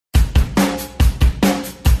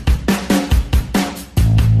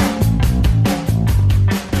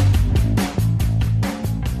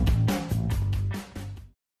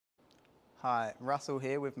by Russell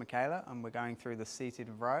here with Michaela, and we're going through the seated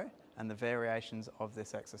row and the variations of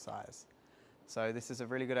this exercise. So this is a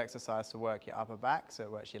really good exercise to work your upper back, so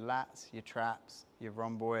it works your lats, your traps, your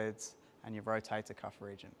rhomboids, and your rotator cuff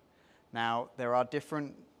region. Now, there are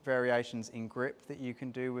different variations in grip that you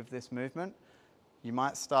can do with this movement. You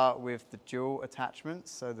might start with the dual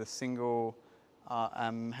attachments, so the single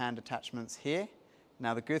hand attachments here.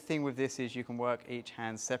 Now, the good thing with this is you can work each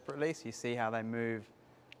hand separately, so you see how they move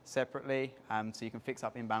separately, so you can fix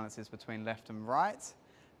up imbalances between left and right.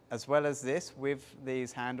 As well as this, with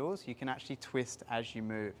these handles, you can actually twist as you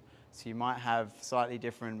move. So you might have slightly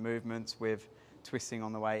different movements with twisting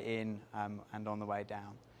on the way in and on the way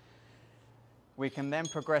down. We can then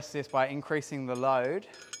progress this by increasing the load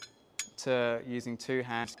to using two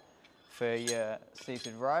hands for your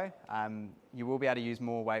seated row. You will be able to use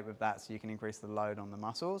more weight with that, so you can increase the load on the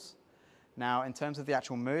muscles. Now, in terms of the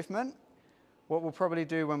actual movement, what we'll probably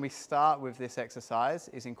do when we start with this exercise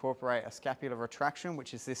is incorporate a scapular retraction,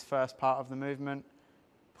 which is this first part of the movement,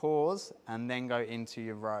 pause, and then go into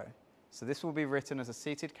your row. So this will be written as a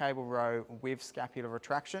seated cable row with scapular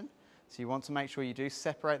retraction. So you want to make sure you do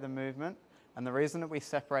separate the movement. And the reason that we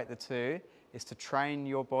separate the two is to train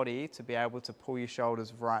your body to be able to pull your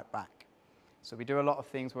shoulders right back. So we do a lot of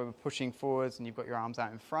things where we're pushing forwards and you've got your arms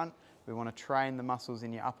out in front. We want to train the muscles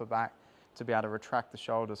in your upper back to be able to retract the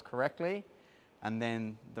shoulders correctly. And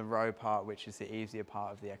then the row part, which is the easier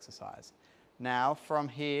part of the exercise. Now, from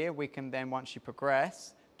here, we can then, once you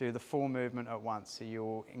progress, do the full movement at once. So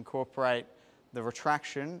you'll incorporate the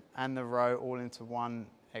retraction and the row all into one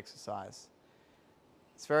exercise.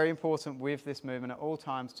 It's very important with this movement at all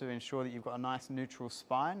times to ensure that you've got a nice neutral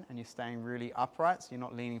spine and you're staying really upright, so you're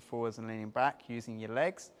not leaning forwards and leaning back using your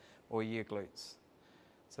legs or your glutes.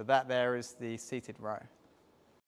 So that there is the seated row.